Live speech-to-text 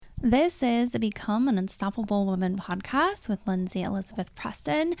This is the Become an Unstoppable Woman podcast with Lindsay Elizabeth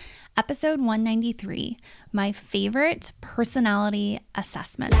Preston, episode 193, my favorite personality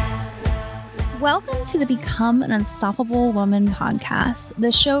assessments. Welcome to the Become an Unstoppable Woman podcast,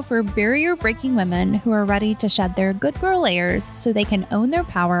 the show for barrier-breaking women who are ready to shed their good girl layers so they can own their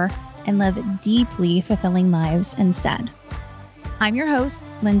power and live deeply fulfilling lives instead. I'm your host,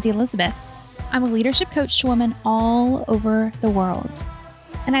 Lindsay Elizabeth. I'm a leadership coach to women all over the world.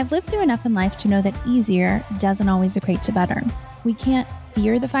 And I've lived through enough in life to know that easier doesn't always equate to better. We can't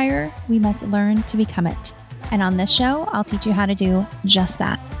fear the fire, we must learn to become it. And on this show, I'll teach you how to do just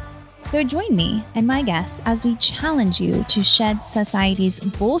that. So join me and my guests as we challenge you to shed society's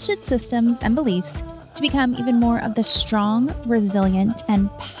bullshit systems and beliefs to become even more of the strong, resilient,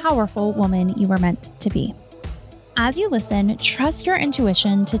 and powerful woman you were meant to be. As you listen, trust your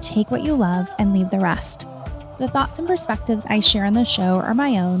intuition to take what you love and leave the rest. The thoughts and perspectives I share on the show are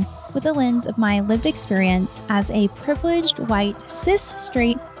my own with the lens of my lived experience as a privileged, white, cis,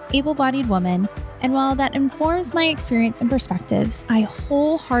 straight, able-bodied woman. And while that informs my experience and perspectives, I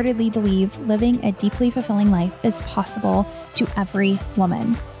wholeheartedly believe living a deeply fulfilling life is possible to every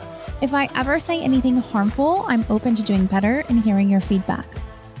woman. If I ever say anything harmful, I'm open to doing better and hearing your feedback.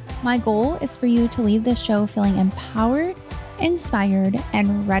 My goal is for you to leave this show feeling empowered, inspired,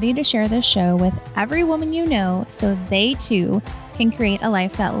 and ready to share this show with every woman you know so they too can create a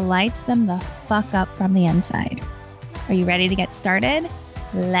life that lights them the fuck up from the inside. Are you ready to get started?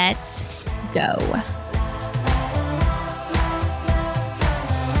 Let's go.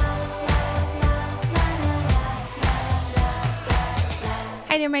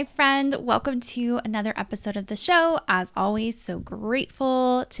 Hi there, my friend. Welcome to another episode of the show. As always, so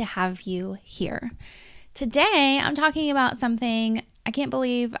grateful to have you here. Today, I'm talking about something I can't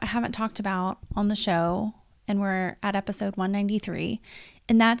believe I haven't talked about on the show, and we're at episode 193,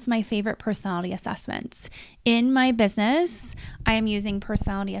 and that's my favorite personality assessments. In my business, I am using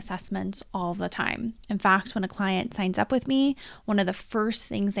personality assessments all the time. In fact, when a client signs up with me, one of the first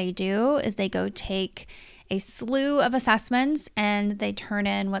things they do is they go take a slew of assessments and they turn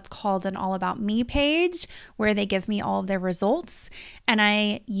in what's called an All About Me page where they give me all of their results. And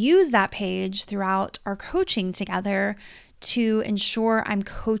I use that page throughout our coaching together to ensure I'm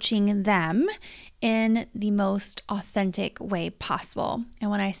coaching them in the most authentic way possible.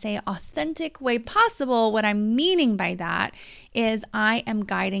 And when I say authentic way possible, what I'm meaning by that is I am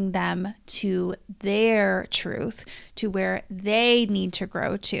guiding them to their truth, to where they need to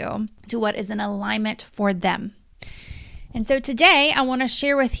grow to what is in alignment for them. And so today I want to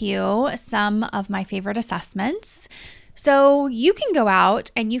share with you some of my favorite assessments. So you can go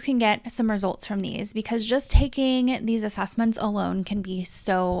out and you can get some results from these because just taking these assessments alone can be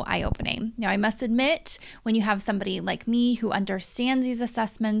so eye-opening. Now, I must admit, when you have somebody like me who understands these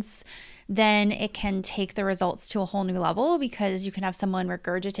assessments, then it can take the results to a whole new level because you can have someone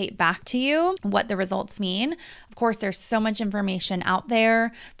regurgitate back to you what the results mean. Of course, there's so much information out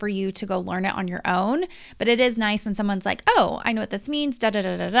there for you to go learn it on your own, but it is nice when someone's like, oh, I know what this means,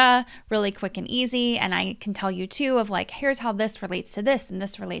 da-da-da-da-da, really quick and easy, and I can tell you too of like, here's how this relates to this and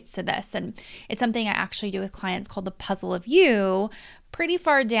this relates to this. And it's something I actually do with clients called the Puzzle of You, pretty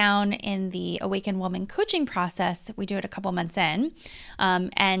far down in the Awakened Woman coaching process. We do it a couple months in,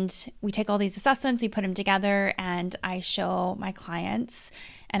 and we take all these assessments, we put them together, and I show my clients,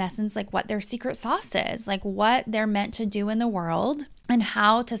 in essence, like what their secret sauce is, like what they're meant to do in the world, and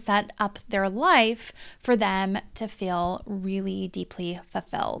how to set up their life for them to feel really deeply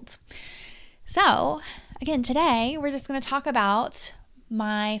fulfilled. So, again, today we're just going to talk about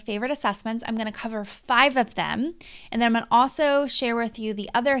my favorite assessments. I'm going to cover 5 of them, and then I'm going to also share with you the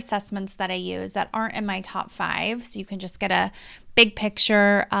other assessments that I use that aren't in my top 5, so you can just get a big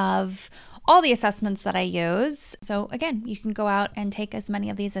picture of all the assessments that I use. So again, you can go out and take as many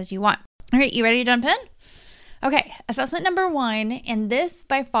of these as you want. All right, you ready to jump in? Okay, assessment number 1, and this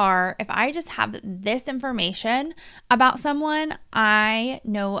by far, if I just have this information about someone, I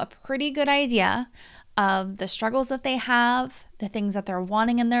know a pretty good idea of the struggles that they have, the things that they're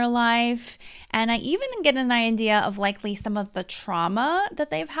wanting in their life, and I even get an idea of likely some of the trauma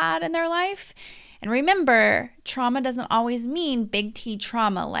that they've had in their life. And remember, trauma doesn't always mean big T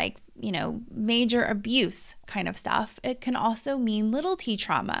trauma, like, major abuse kind of stuff. It can also mean little t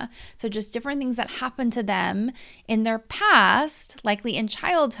trauma. So just different things that happened to them in their past, likely in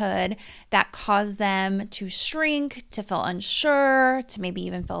childhood, that caused them to shrink, to feel unsure, to maybe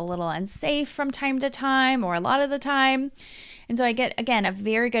even feel a little unsafe from time to time or a lot of the time. And so I get, again, a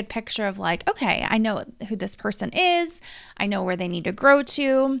very good picture of like, okay, I know who this person is. I know where they need to grow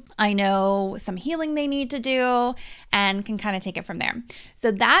to. I know some healing they need to do and can kind of take it from there.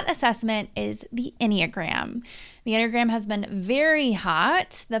 So that assessment is the Enneagram. The Enneagram has been very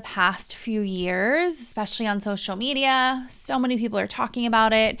hot the past few years, especially on social media. So many people are talking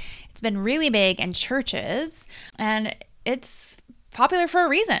about it. It's been really big in churches, and it's popular for a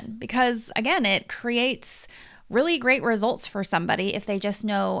reason because, again, it creates really great results for somebody if they just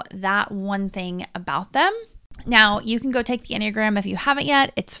know that one thing about them. Now, you can go take the Enneagram if you haven't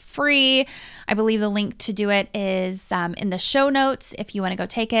yet. It's free. I believe the link to do it is in the show notes if you want to go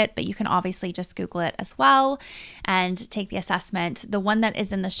take it, but you can obviously just Google it as well and take the assessment. The one that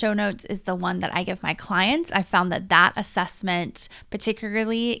is in the show notes is the one that I give my clients. I found that assessment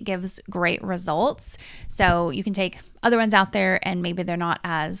particularly gives great results. So you can take other ones out there and maybe they're not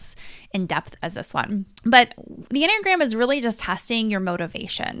as in depth as this one. But the Enneagram is really just testing your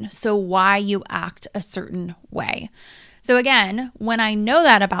motivation. So why you act a certain way. So again, when I know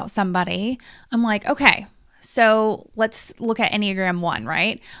that about somebody, I'm like, okay, so let's look at Enneagram 1,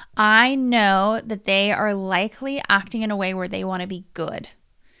 right? I know that they are likely acting in a way where they want to be good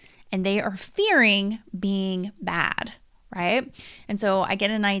and they are fearing being bad. Right? And so I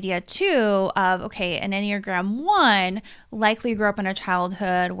get an idea too of, okay, an Enneagram 1 likely grew up in a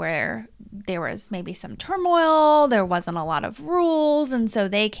childhood where there was maybe some turmoil, there wasn't a lot of rules. And so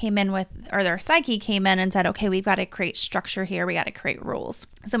they came in with, or their psyche came in and said, okay, we've got to create structure here. We got to create rules.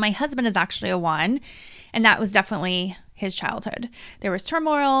 So my husband is actually a 1, and that was definitely his childhood. There was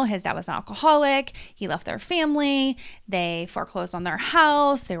turmoil. His dad was an alcoholic. He left their family. They foreclosed on their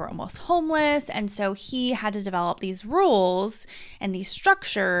house. They were almost homeless. And so he had to develop these rules and these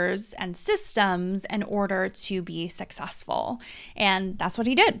structures and systems in order to be successful. And that's what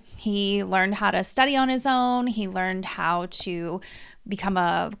he did. He learned how to study on his own. He learned how to become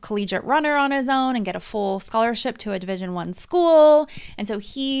a collegiate runner on his own and get a full scholarship to a Division I school. And so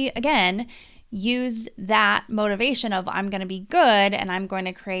he, again, used that motivation of I'm going to be good and I'm going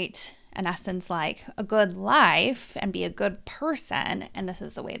to create, in essence, like a good life and be a good person. And this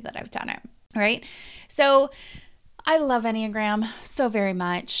is the way that I've done it. All right. So I love Enneagram so very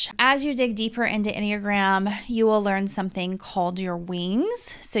much. As you dig deeper into Enneagram, you will learn something called your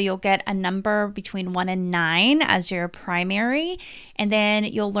wings. So you'll get a number between 1 and 9 as your primary, and then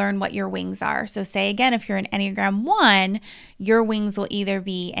you'll learn what your wings are. So say again, if you're an Enneagram 1, your wings will either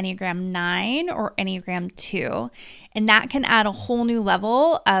be Enneagram 9 or Enneagram 2. And that can add a whole new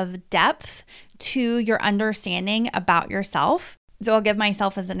level of depth to your understanding about yourself. So I'll give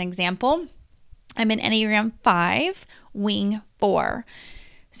myself as an example. I'm an Enneagram 5, wing 4.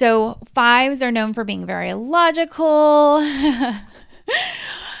 So 5s are known for being very logical.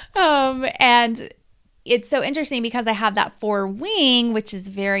 And it's so interesting because I have that 4 wing, which is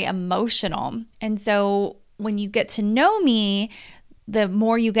very emotional. And so when you get to know me, the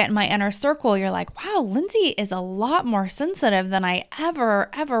more you get in my inner circle, you're like, wow, Lindsay is a lot more sensitive than I ever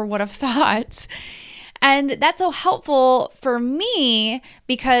would have thought. And that's so helpful for me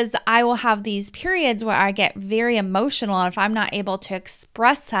because I will have these periods where I get very emotional. And if I'm not able to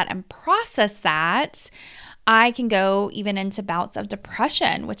express that and process that, I can go even into bouts of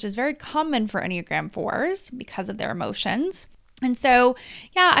depression, which is very common for Enneagram 4s because of their emotions. And so,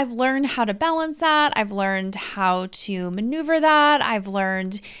 yeah, I've learned how to balance that. I've learned how to maneuver that. I've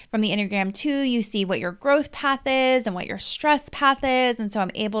learned from the Enneagram 2, you see what your growth path is and what your stress path is. And so I'm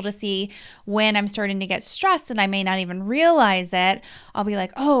able to see when I'm starting to get stressed and I may not even realize it. I'll be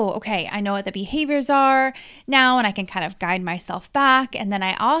like, oh, okay, I know what the behaviors are now, and I can kind of guide myself back. And then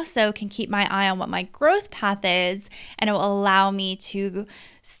I also can keep my eye on what my growth path is, and it will allow me to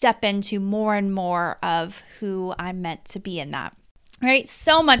step into more and more of who I'm meant to be in that. Right?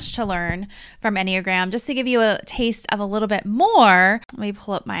 So much to learn from Enneagram. Just to give you a taste of a little bit more, let me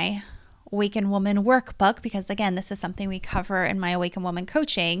pull up my Awaken Woman workbook, because again, this is something we cover in my Awaken Woman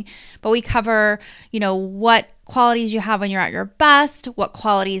coaching, but we cover, what qualities you have when you're at your best, what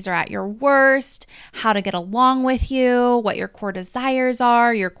qualities are at your worst, how to get along with you, what your core desires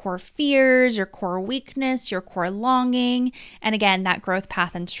are, your core fears, your core weakness, your core longing, and again, that growth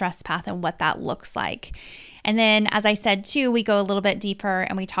path and stress path and what that looks like. And then, as I said too, we go a little bit deeper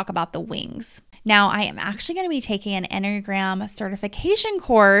and we talk about the wings. Now, I am actually going to be taking an Enneagram certification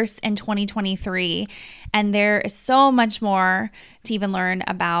course in 2023, and there is so much more to even learn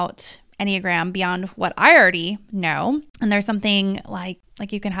about Enneagram beyond what I already know. And there's something like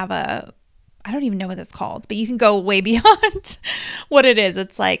you can have I don't even know what it's called, but you can go way beyond what it is.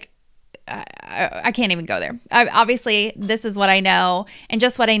 It's like, I can't even go there. Obviously, this is what I know. And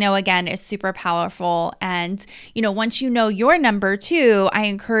just what I know, again, is super powerful. And, once you know your number too, I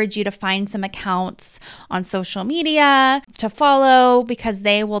encourage you to find some accounts on social media to follow, because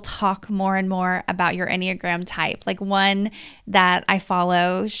they will talk more and more about your Enneagram type. Like one that I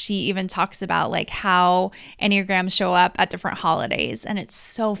follow, she even talks about like how Enneagrams show up at different holidays. And it's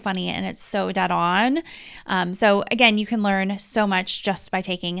so funny and it's so dead on. So again, you can learn so much just by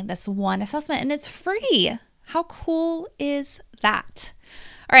taking this one assessment, and it's free. How cool is that?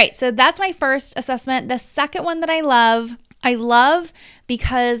 All right, so that's my first assessment. The second one that I love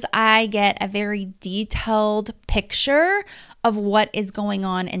because I get a very detailed picture of what is going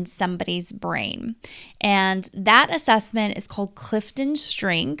on in somebody's brain. And that assessment is called Clifton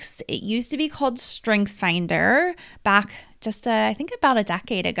Strengths. It used to be called StrengthsFinder back just I think about a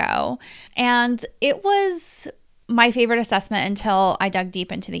decade ago. And it was my favorite assessment until I dug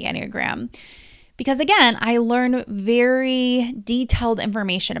deep into the Enneagram. Because again, I learned very detailed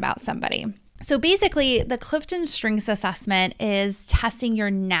information about somebody. So basically, the Clifton Strengths assessment is testing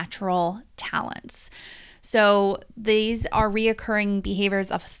your natural talents. So these are reoccurring behaviors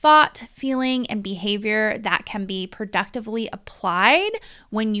of thought, feeling, and behavior that can be productively applied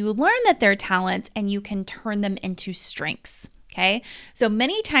when you learn that they're talents and you can turn them into strengths. Okay. So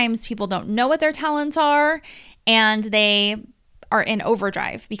many times people don't know what their talents are, and they are in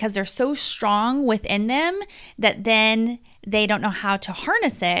overdrive because they're so strong within them that then they don't know how to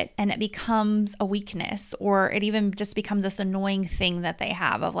harness it, and it becomes a weakness, or it even just becomes this annoying thing that they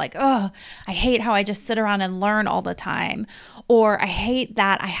have of like, oh, I hate how I just sit around and learn all the time, or I hate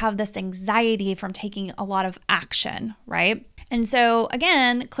that I have this anxiety from taking a lot of action, right? And so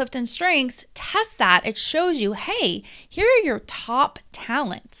again, Clifton Strengths tests that. It shows you, hey, here are your top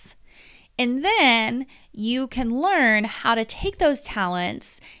talents. And then you can learn how to take those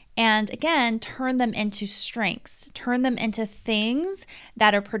talents and again, turn them into strengths, turn them into things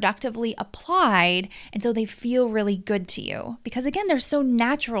that are productively applied. And so they feel really good to you because again, they're so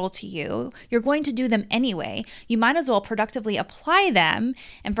natural to you. You're going to do them anyway. You might as well productively apply them.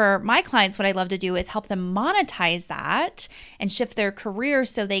 And for my clients, what I love to do is help them monetize that and shift their career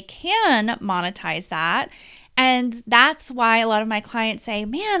so they can monetize that. And that's why a lot of my clients say,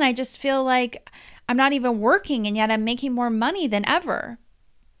 man, I just feel like I'm not even working and yet I'm making more money than ever.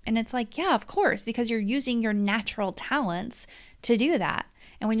 And it's like, yeah, of course, because you're using your natural talents to do that.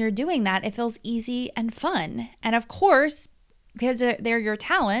 And when you're doing that, it feels easy and fun. And of course, because they're your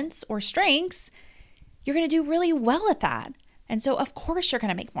talents or strengths, you're going to do really well at that. And so, of course, you're going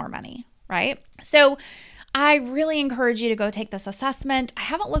to make more money, right? So I really encourage you to go take this assessment. I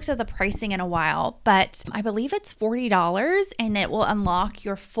haven't looked at the pricing in a while, but I believe it's $40 and it will unlock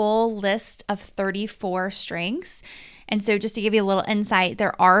your full list of 34 strengths. And so just to give you a little insight,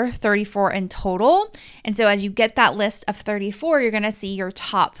 there are 34 in total. And so as you get that list of 34, you're going to see your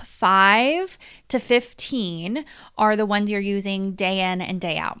top 5 to 15 are the ones you're using day in and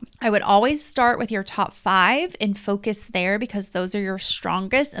day out. I would always start with your top 5 and focus there because those are your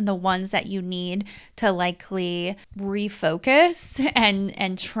strongest and the ones that you need to likely refocus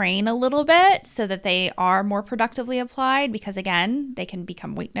and train a little bit so that they are more productively applied, because again, they can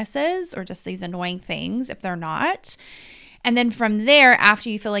become weaknesses or just these annoying things if they're not. And then from there, after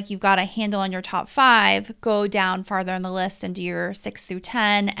you feel like you've got a handle on your top 5, go down farther on the list and do your 6 through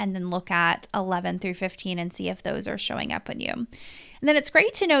 10, and then look at 11 through 15 and see if those are showing up in you. And then it's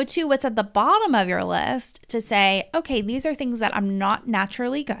great to know too what's at the bottom of your list to say, okay, these are things that I'm not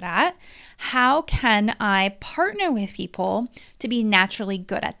naturally good at. How can I partner with people to be naturally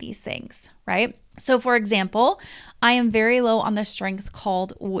good at these things, right? So for example, I am very low on the strength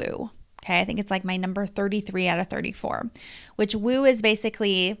called woo. Okay, I think it's like my number 33 out of 34, which woo is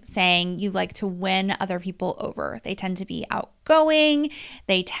basically saying you like to win other people over. They tend to be outgoing.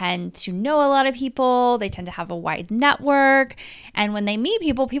 They tend to know a lot of people. They tend to have a wide network. And when they meet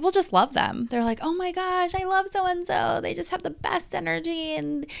people, people just love them. They're like, oh my gosh, I love so-and-so. They just have the best energy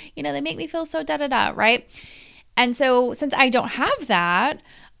and, they make me feel so da-da-da, right? And so since I don't have that,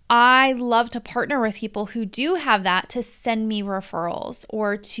 I love to partner with people who do have that to send me referrals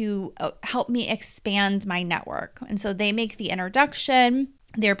or to help me expand my network. And so they make the introduction,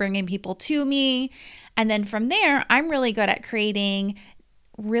 they're bringing people to me. And then from there, I'm really good at creating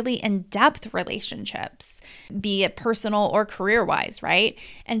really in-depth relationships, be it personal or career-wise, right?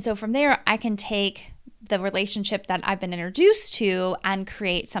 And so from there, I can take the relationship that I've been introduced to and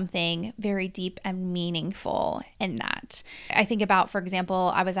create something very deep and meaningful in that. I think about, for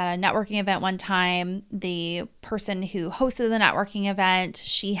example, I was at a networking event one time. The person who hosted the networking event,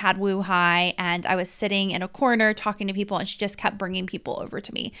 she had Woo High, and I was sitting in a corner talking to people, and she just kept bringing people over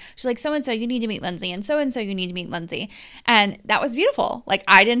to me. She's like, so-and-so, you need to meet Lindsay, and so-and-so, you need to meet Lindsay. And that was beautiful. Like,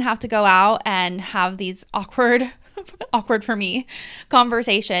 I didn't have to go out and have these awkward for me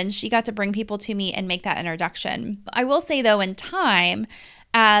conversations. She got to bring people to me and make that introduction. I will say though, in time,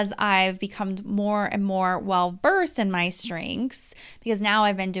 as I've become more and more well versed in my strengths, because now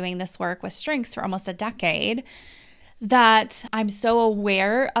I've been doing this work with strengths for almost a decade, that I'm so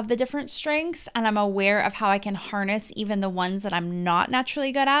aware of the different strengths, and I'm aware of how I can harness even the ones that I'm not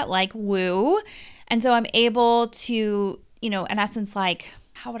naturally good at, like woo. And so I'm able to, in essence, like,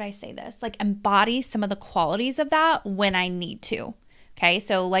 how would I say this? Like, embody some of the qualities of that when I need to. Okay.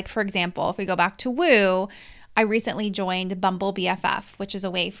 So like, for example, if we go back to woo, I recently joined Bumble BFF, which is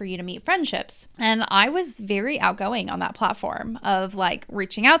a way for you to meet friendships. And I was very outgoing on that platform of like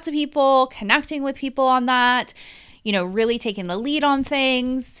reaching out to people, connecting with people on that, really taking the lead on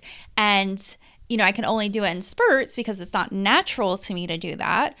things. And, I can only do it in spurts because it's not natural to me to do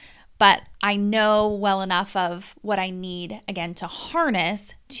that. But I know well enough of what I need, again, to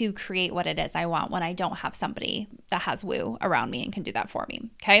harness to create what it is I want when I don't have somebody that has woo around me and can do that for me,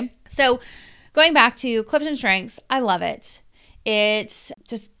 okay? So going back to Clifton Strengths, I love it. It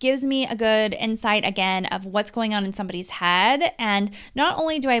just gives me a good insight, again, of what's going on in somebody's head. And not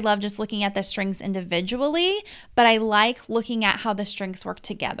only do I love just looking at the strengths individually, but I like looking at how the strengths work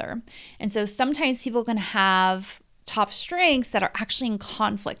together. And so sometimes people can have top strengths that are actually in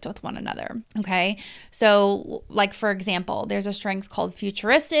conflict with one another. Okay. So like, for example, there's a strength called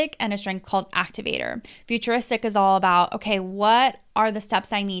futuristic and a strength called activator. Futuristic is all about, okay, what are the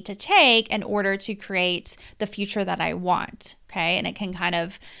steps I need to take in order to create the future that I want? Okay. And it can kind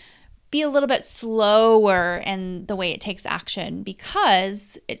of be a little bit slower in the way it takes action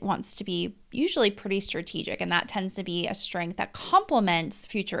because it wants to be usually pretty strategic. And that tends to be a strength that complements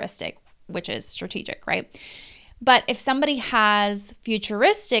futuristic, which is strategic, right? But if somebody has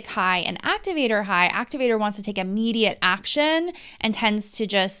futuristic high and activator high, activator wants to take immediate action and tends to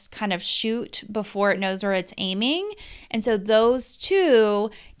just kind of shoot before it knows where it's aiming. And so those two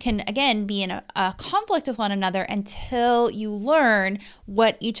can, again, be in a conflict with one another until you learn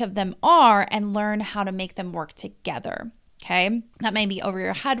what each of them are and learn how to make them work together. Okay, that may be over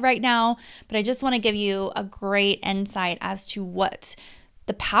your head right now, but I just want to give you a great insight as to what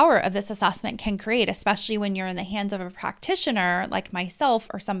the power of this assessment can create, especially when you're in the hands of a practitioner like myself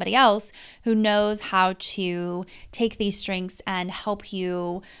or somebody else who knows how to take these strengths and help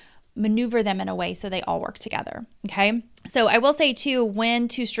you maneuver them in a way so they all work together. Okay. So I will say too, when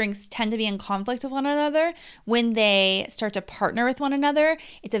two strengths tend to be in conflict with one another, when they start to partner with one another,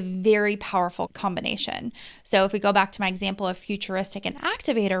 it's a very powerful combination. So if we go back to my example of futuristic and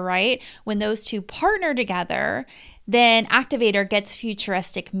activator, right? When those two partner together, then activator gets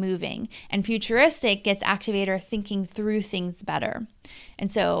futuristic moving, and futuristic gets activator thinking through things better.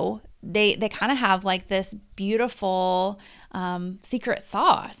 And so they kind of have like this beautiful secret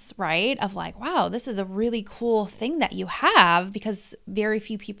sauce, right? Of like, wow, this is a really cool thing that you have, because very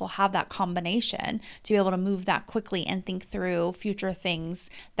few people have that combination to be able to move that quickly and think through future things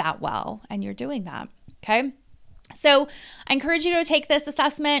that well. And you're doing that. Okay. So I encourage you to take this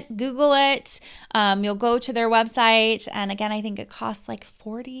assessment, Google it. You'll go to their website. And again, I think it costs like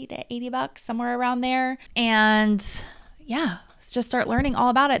 $40 to $80, somewhere around there. And yeah, let's just start learning all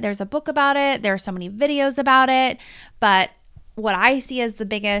about it. There's a book about it. There are so many videos about it. But what I see as the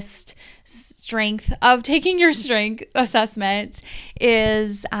biggest strength of taking your strength assessment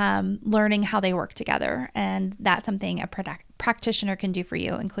is learning how they work together. And that's something a practitioner can do for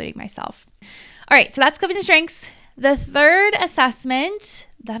you, including myself. All right, so that's Clifton Strengths. The third assessment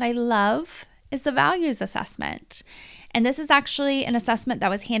that I love is the values assessment. And this is actually an assessment that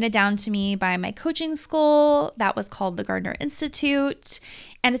was handed down to me by my coaching school that was called the Gardner Institute.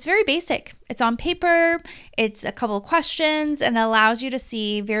 And it's very basic. It's on paper. It's a couple of questions and it allows you to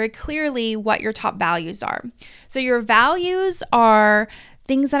see very clearly what your top values are. So your values are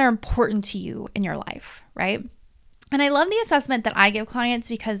things that are important to you in your life, right? And I love the assessment that I give clients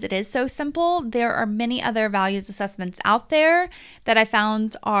because it is so simple. There are many other values assessments out there that I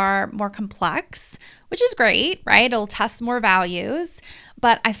found are more complex, which is great, right? It'll test more values,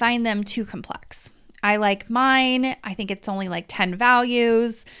 but I find them too complex. I like mine. I think it's only like 10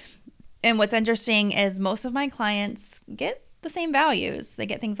 values. And what's interesting is most of my clients get the same values. They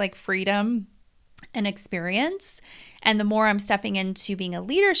get things like freedom and experience. And the more I'm stepping into being a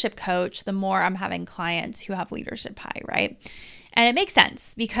leadership coach, the more I'm having clients who have leadership high, right? And it makes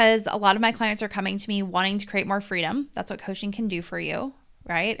sense because a lot of my clients are coming to me wanting to create more freedom. That's what coaching can do for you,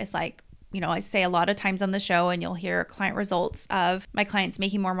 right? It's like, I say a lot of times on the show, and you'll hear client results of my clients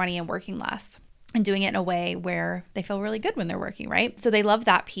making more money and working less and doing it in a way where they feel really good when they're working, right? So they love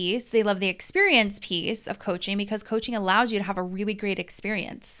that piece. They love the experience piece of coaching because coaching allows you to have a really great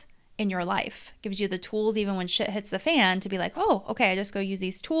experience in your life. Gives you the tools even when shit hits the fan to be like, oh, okay, I just go use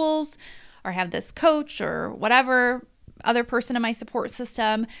these tools or have this coach or whatever other person in my support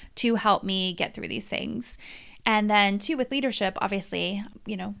system to help me get through these things. And then too, with leadership, obviously,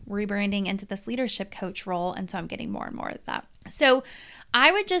 rebranding into this leadership coach role. And so I'm getting more and more of that. So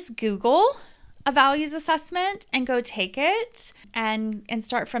I would just Google a values assessment and go take it and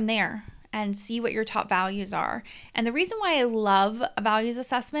start from there and see what your top values are. And the reason why I love a values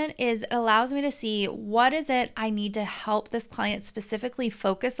assessment is it allows me to see what is it I need to help this client specifically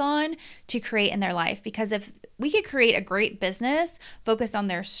focus on to create in their life. Because if we could create a great business focused on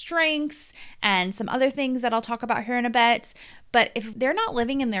their strengths and some other things that I'll talk about here in a bit, but if they're not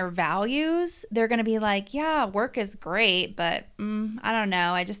living in their values, they're going to be like, yeah, work is great, but I don't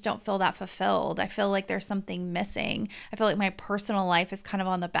know. I just don't feel that fulfilled. I feel like there's something missing. I feel like my personal life is kind of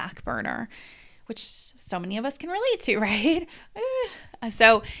on the back burner, which so many of us can relate to, right?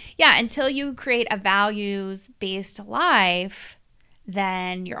 So yeah, until you create a values-based life,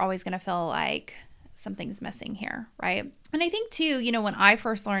 then you're always going to feel like something's missing here, right? And I think too, when I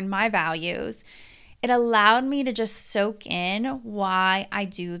first learned my values, it allowed me to just soak in why I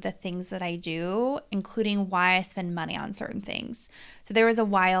do the things that I do, including why I spend money on certain things. So there was a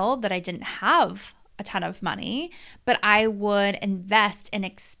while that I didn't have a ton of money, but I would invest in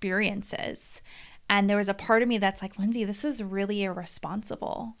experiences. And there was a part of me that's like, Lindsay, this is really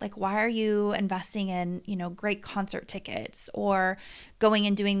irresponsible. Like, why are you investing in, great concert tickets or going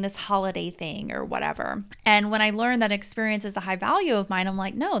and doing this holiday thing or whatever? And when I learned that experience is a high value of mine, I'm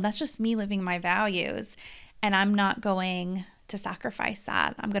like, no, that's just me living my values. And I'm not going to sacrifice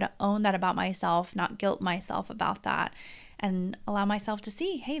that. I'm going to own that about myself, not guilt myself about that, and allow myself to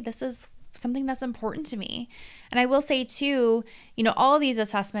see, hey, this is something that's important to me. And I will say too, all of these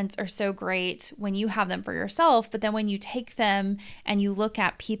assessments are so great when you have them for yourself, but then when you take them and you look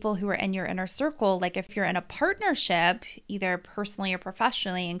at people who are in your inner circle, like if you're in a partnership, either personally or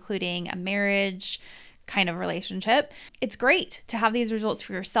professionally, including a marriage kind of relationship, it's great to have these results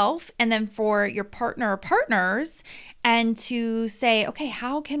for yourself and then for your partner or partners, and to say, okay,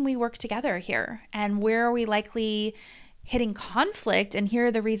 how can we work together here? And where are we likely hitting conflict, and here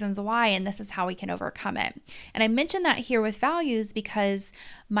are the reasons why, and this is how we can overcome it. And I mention that here with values because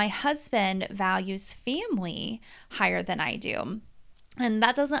my husband values family higher than I do. And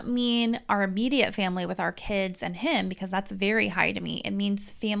that doesn't mean our immediate family with our kids and him, because that's very high to me. It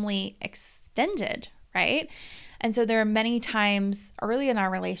means family extended, right? And so there are many times early in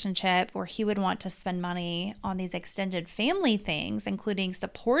our relationship where he would want to spend money on these extended family things, including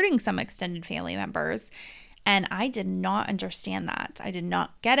supporting some extended family members. And I did not understand that. I did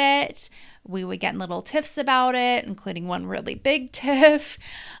not get it. We would get in little tiffs about it, including one really big tiff.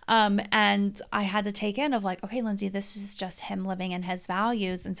 And I had to take in of like, okay, Lindsay, this is just him living in his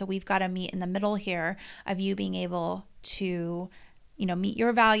values. And so we've got to meet in the middle here of you being able to, meet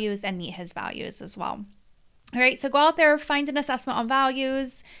your values and meet his values as well. All right, so go out there, find an assessment on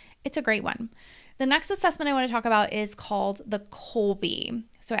values. It's a great one. The next assessment I want to talk about is called the Kolbe.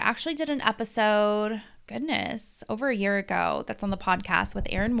 So I actually did an episode, over a year ago, that's on the podcast with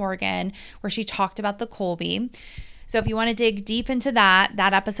Erin Morgan, where she talked about the Kolbe. So if you want to dig deep into that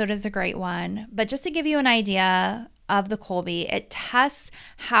episode is a great one. But just to give you an idea of the Kolbe, it tests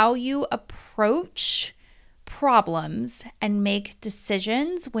how you approach problems and make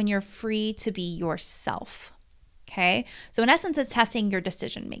decisions when you're free to be yourself. Okay? So in essence, it's testing your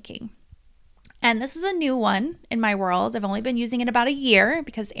decision making. And this is a new one in my world. I've only been using it about a year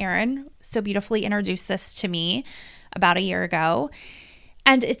because Erin so beautifully introduced this to me about a year ago.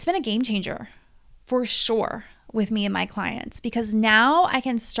 And it's been a game changer for sure with me and my clients, because now I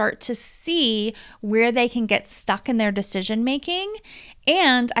can start to see where they can get stuck in their decision making.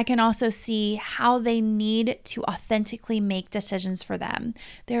 And I can also see how they need to authentically make decisions for them.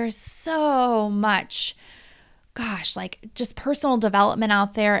 There's so much just personal development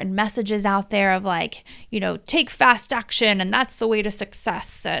out there and messages out there of like, take fast action and that's the way to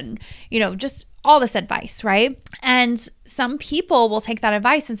success, and, just all this advice, right? And some people will take that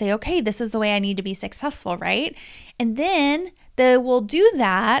advice and say, okay, this is the way I need to be successful, right? And then they will do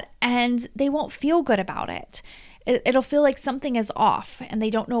that and they won't feel good about it. it'll feel like something is off and they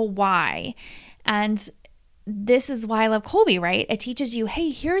don't know why. And this is why I love Kolbe, right? It teaches you, hey,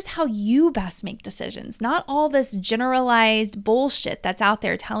 here's how you best make decisions, not all this generalized bullshit that's out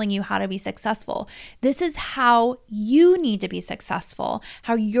there telling you how to be successful. This is how you need to be successful,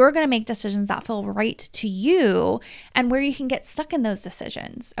 how you're going to make decisions that feel right to you, and where you can get stuck in those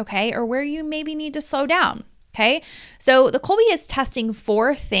decisions, okay? Or where you maybe need to slow down, okay? So the Kolbe is testing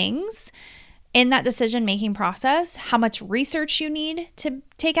 4 things in that decision-making process: how much research you need to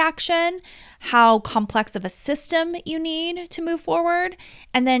take action, how complex of a system you need to move forward,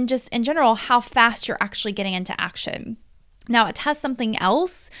 and then just in general, how fast you're actually getting into action. Now, it tests something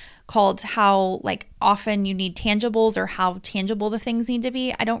else called how often you need tangibles, or how tangible the things need to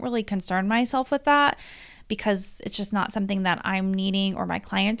be. I don't really concern myself with that because it's just not something that I'm needing or my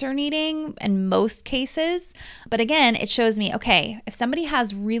clients are needing in most cases. But again, it shows me, okay, if somebody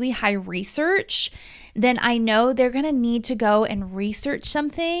has really high research, then I know they're going to need to go and research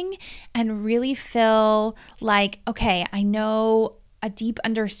something and really feel like, okay, I know a deep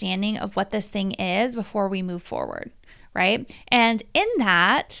understanding of what this thing is before we move forward, right? And in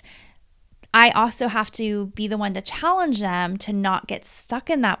that, I also have to be the one to challenge them to not get stuck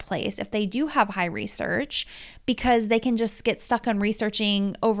in that place if they do have high research, because they can just get stuck on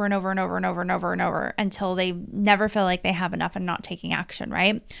researching over and over and over and over and over and over until they never feel like they have enough and not taking action,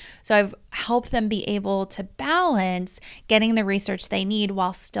 right? So I've helped them be able to balance getting the research they need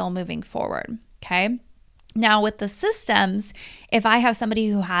while still moving forward, okay? Now with the systems, if I have somebody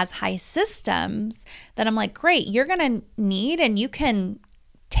who has high systems, then I'm like, great, you're going to need, and you can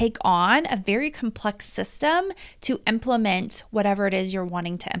take on a very complex system to implement whatever it is you're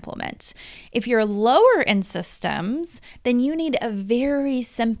wanting to implement. If you're lower in systems, then you need a very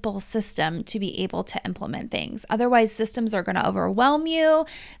simple system to be able to implement things. Otherwise, systems are going to overwhelm you.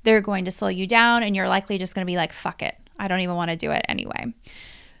 They're going to slow you down, and you're likely just going to be like, fuck it, I don't even want to do it anyway.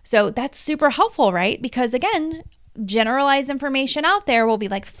 So that's super helpful, right? Because again, generalized information out there will be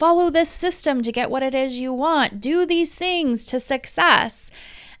like, follow this system to get what it is you want. Do these things to success.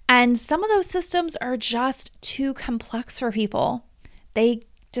 And some of those systems are just too complex for people. They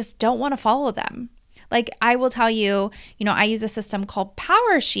just don't want to follow them. Like I will tell you, I use a system called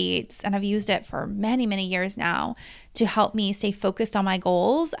Power Sheets, and I've used it for many, many years now to help me stay focused on my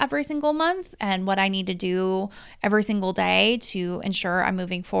goals every single month and what I need to do every single day to ensure I'm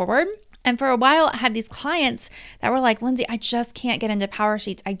moving forward. And for a while, I had these clients that were like, Lindsay, I just can't get into Power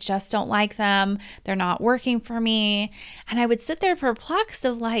Sheets. I just don't like them. They're not working for me. And I would sit there perplexed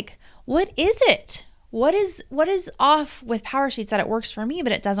of like, what is it? What is off with Power Sheets that it works for me,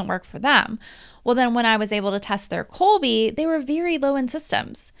 but it doesn't work for them? Well, then when I was able to test their Kolbe, they were very low in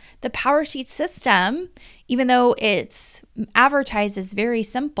systems. The Power Sheets system, even though it's advertised as very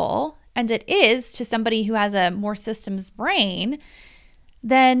simple, and it is to somebody who has a more systems brain,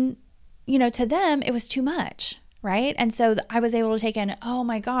 then to them, it was too much, right? And so I was able to take in, oh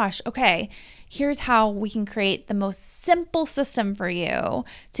my gosh, okay, here's how we can create the most simple system for you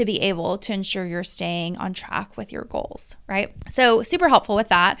to be able to ensure you're staying on track with your goals, right? So super helpful with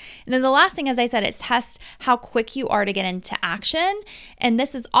that. And then the last thing, as I said, is test how quick you are to get into action. And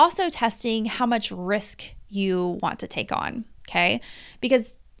this is also testing how much risk you want to take on, okay?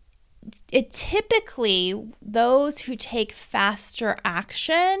 Because it typically, those who take faster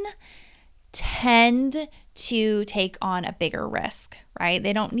action tend to take on a bigger risk, right?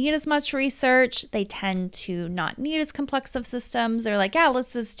 They don't need as much research. They tend to not need as complex of systems. They're like, yeah,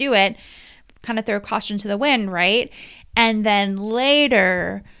 let's just do it. Kind of throw caution to the wind, right? And then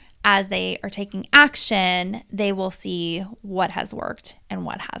later, as they are taking action, they will see what has worked and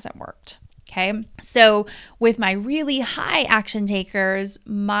what hasn't worked. Okay. So with my really high action takers,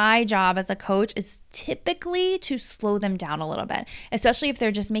 my job as a coach is typically to slow them down a little bit, especially if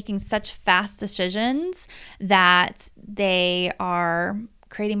they're just making such fast decisions that they are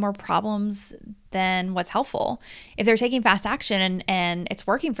creating more problems than what's helpful. If they're taking fast action and it's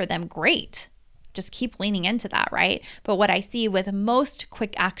working for them, great. Just keep leaning into that, right? But what I see with most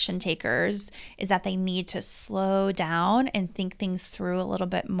quick action takers is that they need to slow down and think things through a little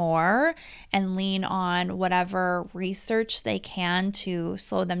bit more and lean on whatever research they can to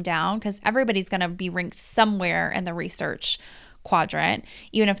slow them down, because everybody's going to be ranked somewhere in the research quadrant,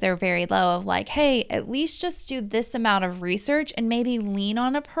 even if they're very low, of like, hey, at least just do this amount of research and maybe lean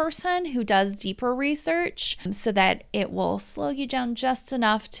on a person who does deeper research so that it will slow you down just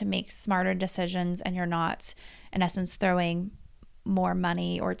enough to make smarter decisions, and you're not, in essence, throwing more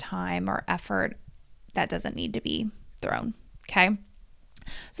money or time or effort that doesn't need to be thrown. Okay.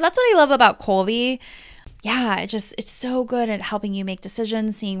 So that's what I love about Kolbe. yeah, it's so good at helping you make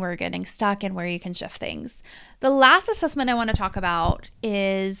decisions, seeing where you're getting stuck and where you can shift things. The last assessment I want to talk about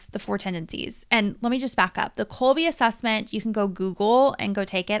is the 4 tendencies. And let me just back up. The Kolbe assessment, you can go Google and go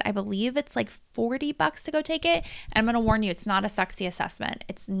take it. I believe it's like $40 to go take it. And I'm going to warn you, it's not a sexy assessment.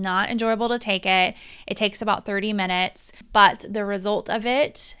 It's not enjoyable to take it. It takes about 30 minutes, but the result of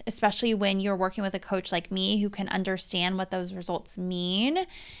it, especially when you're working with a coach like me who can understand what those results mean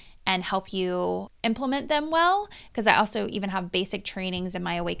and help you implement them well, because I also even have basic trainings in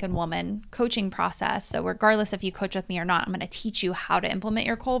my Awakened Woman coaching process. So regardless if you coach with me or not, I'm going to teach you how to implement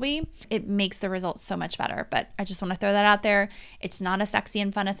your Kolbe. It makes the results so much better. But I just want to throw that out there. It's not a sexy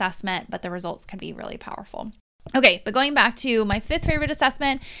and fun assessment, but the results can be really powerful. Okay, but going back to my 5th favorite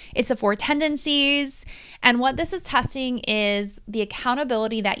assessment, it's the 4 tendencies. And what this is testing is the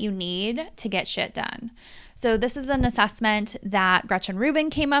accountability that you need to get shit done. So this is an assessment that Gretchen Rubin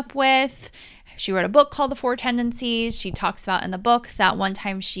came up with. She wrote a book called The 4 Tendencies. She talks about in the book that one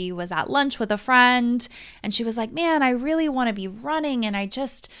time she was at lunch with a friend and she was like, man, I really want to be running and I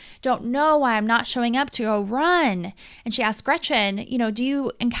just don't know why I'm not showing up to go run. And she asked Gretchen, do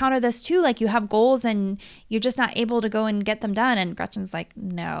you encounter this too? Like you have goals and you're just not able to go and get them done. And Gretchen's like,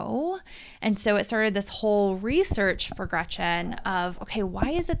 no. And so it started this whole research for Gretchen of, okay,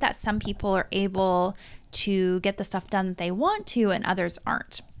 why is it that some people are able to get the stuff done that they want to and others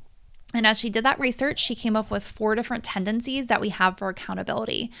aren't? And as she did that research, she came up with 4 different tendencies that we have for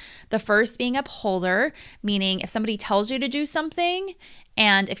accountability. The first being upholder, meaning if somebody tells you to do something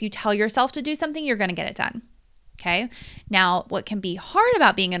and if you tell yourself to do something, you're going to get it done. Okay. Now, what can be hard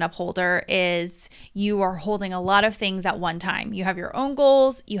about being an upholder is you are holding a lot of things at one time. You have your own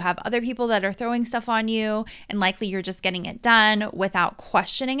goals, you have other people that are throwing stuff on you, and likely you're just getting it done without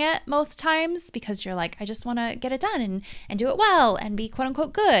questioning it most times because you're like, I just want to get it done and do it well and be quote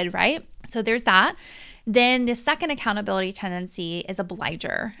unquote good, right? So there's that. Then the second accountability tendency is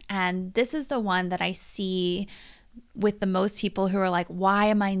obliger. And this is the one that I see with the most people who are like, why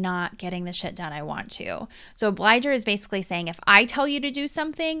am I not getting the shit done I want to? So obliger is basically saying, if I tell you to do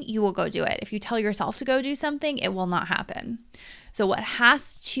something, you will go do it. If you tell yourself to go do something, it will not happen. So what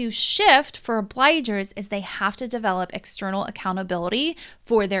has to shift for obligers is they have to develop external accountability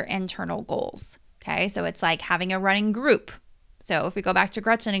for their internal goals. Okay, so it's like having a running group. So if we go back to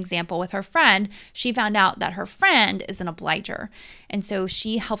Gretchen's example with her friend, she found out that her friend is an obliger. And so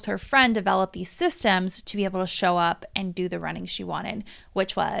she helped her friend develop these systems to be able to show up and do the running she wanted,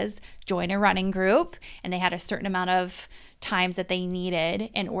 which was join a running group. And they had a certain amount of times that they needed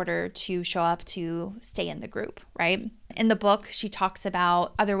in order to show up to stay in the group, right? In the book, she talks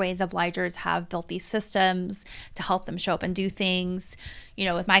about other ways obligers have built these systems to help them show up and do things.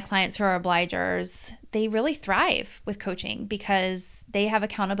 With my clients who are obligers, they really thrive with coaching because they have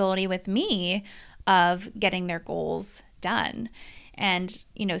accountability with me of getting their goals done. And,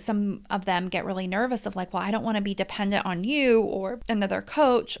 some of them get really nervous of like, well, I don't want to be dependent on you or another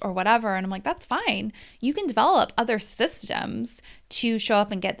coach or whatever. And I'm like, that's fine. You can develop other systems to show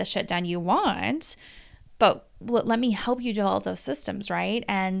up and get the shit done you want. But let me help you develop those systems, right?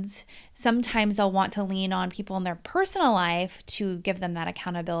 And sometimes they'll want to lean on people in their personal life to give them that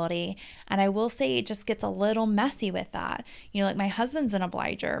accountability. And I will say it just gets a little messy with that. Like my husband's an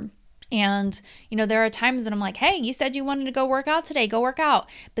obliger. And, there are times that I'm like, hey, you said you wanted to go work out today, go work out.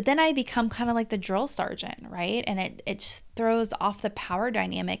 But then I become kind of like the drill sergeant, right? And it throws off the power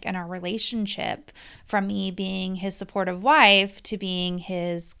dynamic in our relationship from me being his supportive wife to being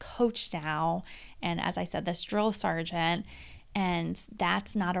his coach now. And as I said, this drill sergeant. And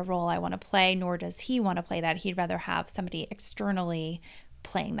that's not a role I want to play, nor does he want to play that. He'd rather have somebody externally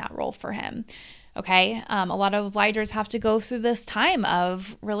playing that role for him. Okay. A lot of obligers have to go through this time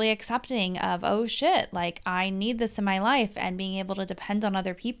of really accepting of, oh shit, like I need this in my life and being able to depend on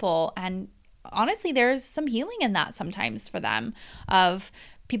other people. And honestly, there's some healing in that sometimes for them of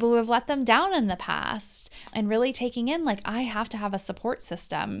people who have let them down in the past and really taking in like, I have to have a support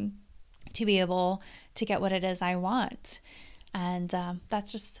system to be able to get what it is I want. And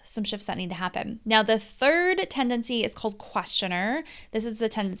that's just some shifts that need to happen. Now, the third tendency is called questioner. This is the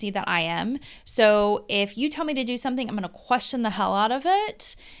tendency that I am. So if you tell me to do something, I'm going to question the hell out of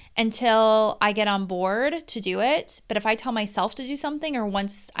it until I get on board to do it. But if I tell myself to do something, or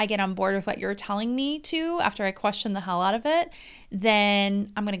once I get on board with what you're telling me to, after I question the hell out of it,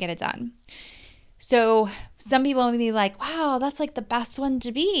 then I'm going to get it done. So some people may be like, wow, that's like the best one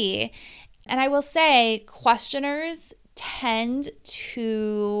to be. And I will say questioners tend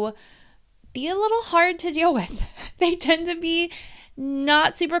to be a little hard to deal with. They tend to be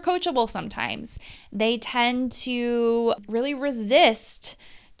not super coachable sometimes. They tend to really resist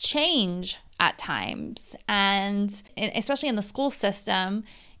change at times. And especially in the school system,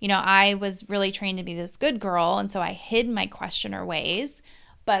 I was really trained to be this good girl. And so I hid my questioner ways.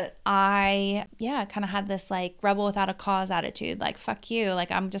 But I, kind of had this like rebel without a cause attitude, like, fuck you.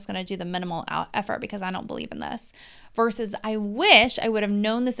 Like, I'm just going to do the minimal effort because I don't believe in this. Versus I wish I would have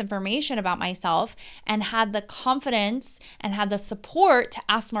known this information about myself and had the confidence and had the support to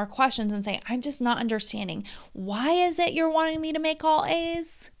ask more questions and say, I'm just not understanding. Why is it you're wanting me to make all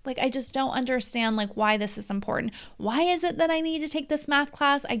A's? Like, I just don't understand like why this is important. Why is it that I need to take this math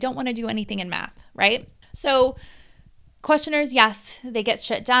class? I don't want to do anything in math, right? So questioners, yes, they get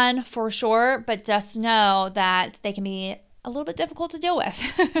shit done for sure, but just know that they can be a little bit difficult to deal with.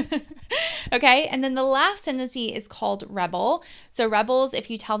 Okay. And then the last tendency is called rebel. So rebels,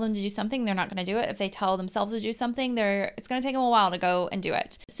 if you tell them to do something, they're not going to do it. If they tell themselves to do something, it's going to take them a while to go and do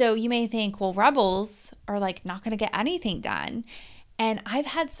it. So you may think, well, rebels are like not going to get anything done. And I've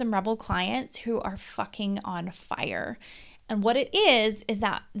had some rebel clients who are fucking on fire. And what it is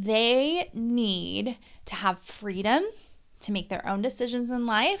that they need to have freedom to make their own decisions in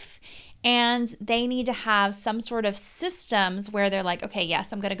life. And they need to have some sort of systems where they're like, okay,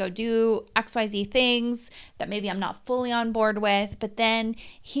 yes, I'm going to go do XYZ things that maybe I'm not fully on board with. But then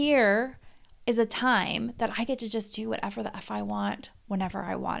here is a time that I get to just do whatever the F I want whenever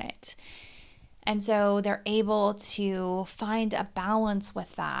I want it. And so they're able to find a balance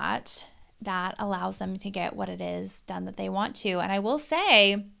with that allows them to get what it is done that they want to. And I will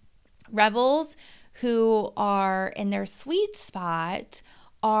say, rebels who are in their sweet spot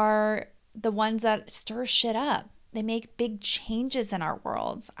are the ones that stir shit up. They make big changes in our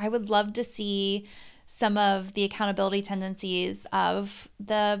world. I would love to see some of the accountability tendencies of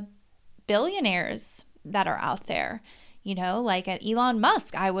the billionaires that are out there. Like an Elon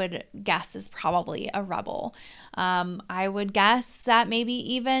Musk, I would guess is probably a rebel. I would guess that maybe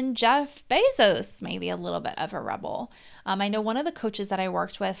even Jeff Bezos may be a little bit of a rebel. I know one of the coaches that I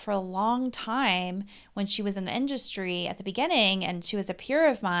worked with for a long time when she was in the industry at the beginning and she was a peer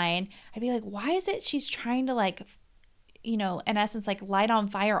of mine, I'd be like, why is it she's trying to like, in essence, like light on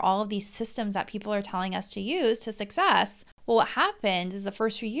fire all of these systems that people are telling us to use to success? Well, what happened is the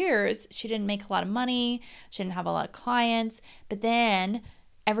first few years, she didn't make a lot of money. She didn't have a lot of clients. But then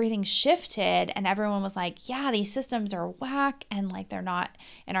everything shifted and everyone was like, yeah, these systems are whack and like they're not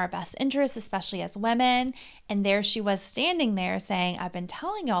in our best interest, especially as women. And there she was standing there saying, I've been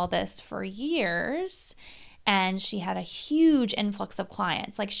telling y'all this for years. And she had a huge influx of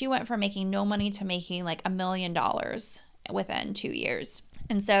clients. Like she went from making no money to making like $1 million within 2 years.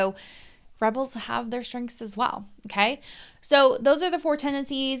 And so rebels have their strengths as well. Okay. So those are the 4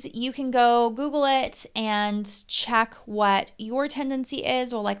 tendencies. You can go Google it and check what your tendency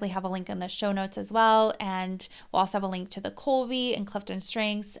is. We'll likely have a link in the show notes as well. And we'll also have a link to the Kolbe and Clifton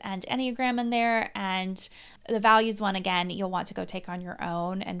Strengths and Enneagram in there. And the values one, again, you'll want to go take on your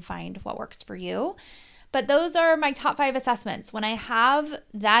own and find what works for you. But those are my top 5 assessments. When I have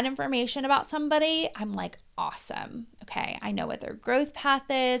that information about somebody, I'm like, awesome. Okay, I know what their growth path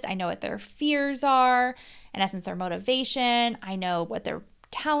is. I know what their fears are. In essence, their motivation. I know what their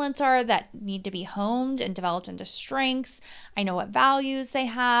talents are that need to be honed and developed into strengths. I know what values they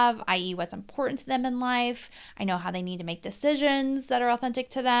have, i.e. what's important to them in life. I know how they need to make decisions that are authentic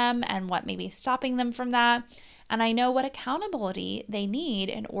to them and what may be stopping them from that. And I know what accountability they need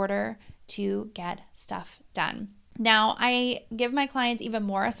in order to get stuff done. Now, I give my clients even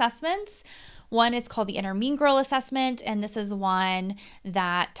more assessments. One is called the Inner Mean Girl assessment, and this is one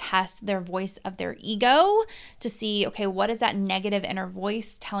that tests their voice of their ego to see, okay, what is that negative inner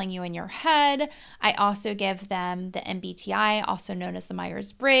voice telling you in your head? I also give them the MBTI, also known as the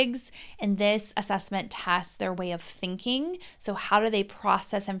Myers-Briggs, and this assessment tests their way of thinking. So how do they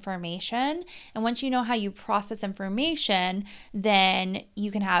process information? And once you know how you process information, then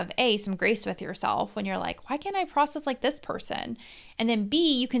you can have some grace with yourself when you're like, why can't I process like this person? And then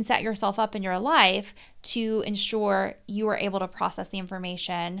B, you can set yourself up in your life to ensure you are able to process the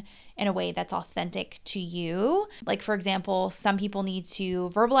information in a way that's authentic to you. Like, for example, some people need to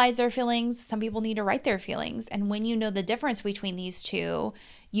verbalize their feelings. Some people need to write their feelings. And when you know the difference between these two,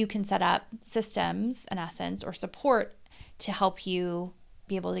 you can set up systems, in essence, or support to help you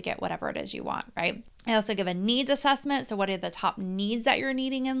be able to get whatever it is you want, right? I also give a needs assessment. So what are the top needs that you're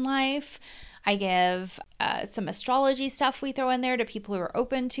needing in life? I give some astrology stuff we throw in there to people who are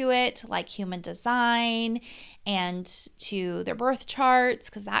open to it, like human design and to their birth charts,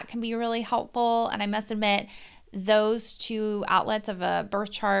 because that can be really helpful. And I must admit, those 2 outlets of a birth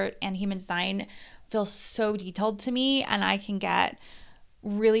chart and human design feel so detailed to me, and I can get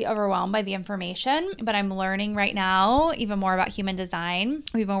really overwhelmed by the information, but I'm learning right now even more about human design.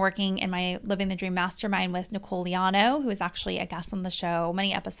 We've been working in my Living the Dream Mastermind with Nicole Liano, who was actually a guest on the show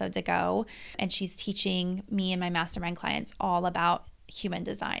many episodes ago. And she's teaching me and my mastermind clients all about human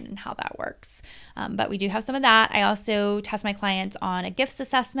design and how that works. But we do have some of that. I also test my clients on a gifts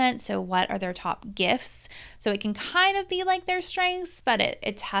assessment. So what are their top gifts? So it can kind of be like their strengths, but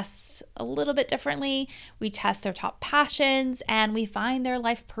it tests a little bit differently. We test their top passions and we find their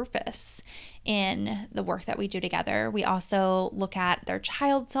life purpose in the work that we do together. We also look at their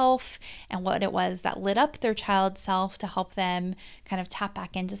child self and what it was that lit up their child self to help them kind of tap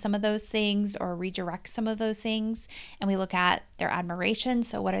back into some of those things or redirect some of those things. And we look at their admiration.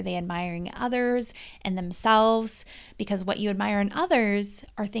 So what are they admiring in others and themselves? Because what you admire in others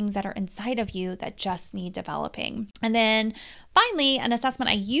are things that are inside of you that just need developing. And then finally, an assessment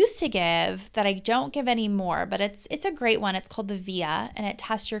I used to give that I don't give anymore, but it's a great one. It's called the VIA, and it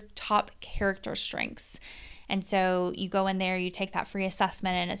tests your top character strengths. And so you go in there, you take that free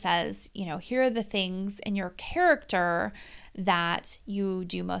assessment, and it says, here are the things in your character that you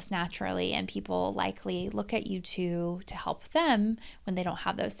do most naturally, and people likely look at you to help them when they don't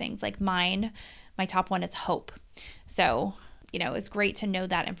have those things. Like mine, my top one is hope. So it's great to know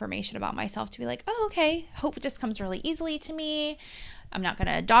that information about myself, to be like, oh, okay, hope just comes really easily to me. I'm not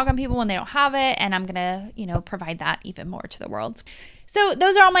going to dog on people when they don't have it. And I'm going to, provide that even more to the world. So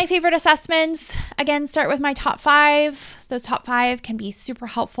those are all my favorite assessments. Again, start with my top 5. Those top 5 can be super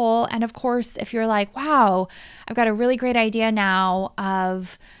helpful. And of course, if you're like, wow, I've got a really great idea now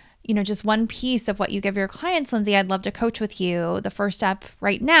of just one piece of what you give your clients, Lindsay, I'd love to coach with you. The first step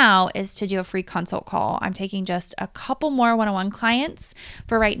right now is to do a free consult call. I'm taking just a couple more one-on-one clients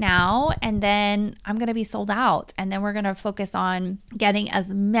for right now, and then I'm going to be sold out. And then we're going to focus on getting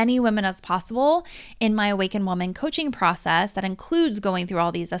as many women as possible in my Awaken Woman coaching process that includes going through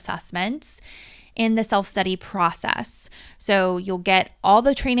all these assessments in the self-study process. So you'll get all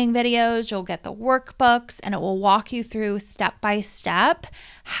the training videos, you'll get the workbooks, and it will walk you through step by step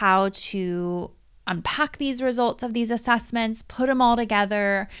how to unpack these results of these assessments, put them all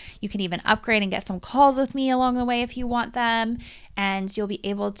together. You can even upgrade and get some calls with me along the way if you want them. And you'll be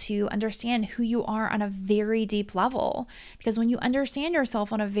able to understand who you are on a very deep level. Because when you understand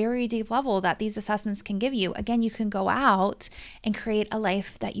yourself on a very deep level that these assessments can give you, again, you can go out and create a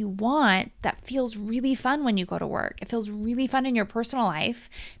life that you want that feels really fun when you go to work. It feels really fun in your personal life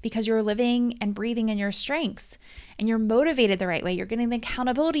because you're living and breathing in your strengths and you're motivated the right way. You're getting the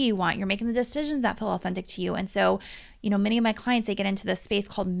accountability you want. You're making the decisions that feel authentic to you. And so, many of my clients, they get into this space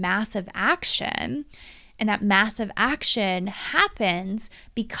called massive action. And that massive action happens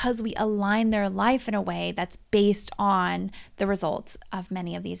because we align their life in a way that's based on the results of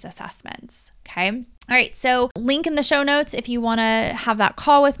many of these assessments. Okay. All right. So link in the show notes if you want to have that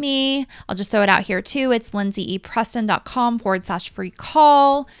call with me. I'll just throw it out here too. It's lindsaypreston.com/free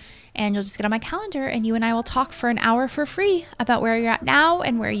call. And you'll just get on my calendar and you and I will talk for an hour for free about where you're at now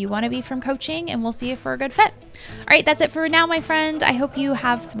and where you want to be from coaching, and we'll see if we're a good fit. All right, that's it for now, my friend. I hope you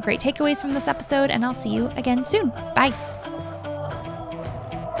have some great takeaways from this episode, and I'll see you again soon. Bye.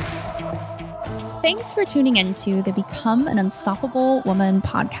 Thanks for tuning into the Become an Unstoppable Woman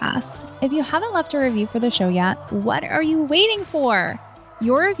podcast. If you haven't left a review for the show yet, what are you waiting for?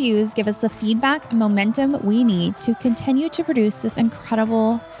 Your reviews give us the feedback and momentum we need to continue to produce this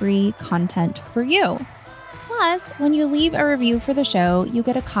incredible free content for you. Plus, when you leave a review for the show, you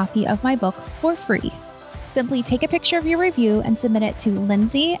get a copy of my book for free. Simply take a picture of your review and submit it to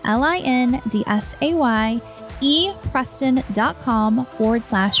Lindsay,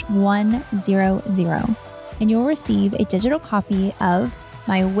 LindsayEpreston.com/100. And you'll receive a digital copy of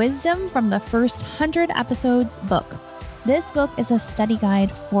my Wisdom from the First 100 Episodes book. This book is a study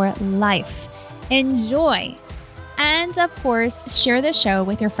guide for life. Enjoy! And of course, share this show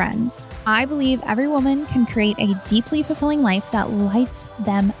with your friends. I believe every woman can create a deeply fulfilling life that lights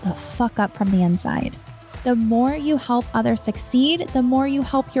them the fuck up from the inside. The more you help others succeed, the more you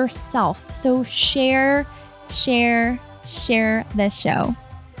help yourself. So share this show.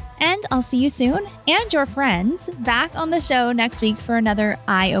 And I'll see you soon and your friends back on the show next week for another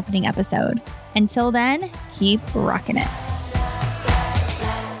eye-opening episode. Until then, keep rocking it.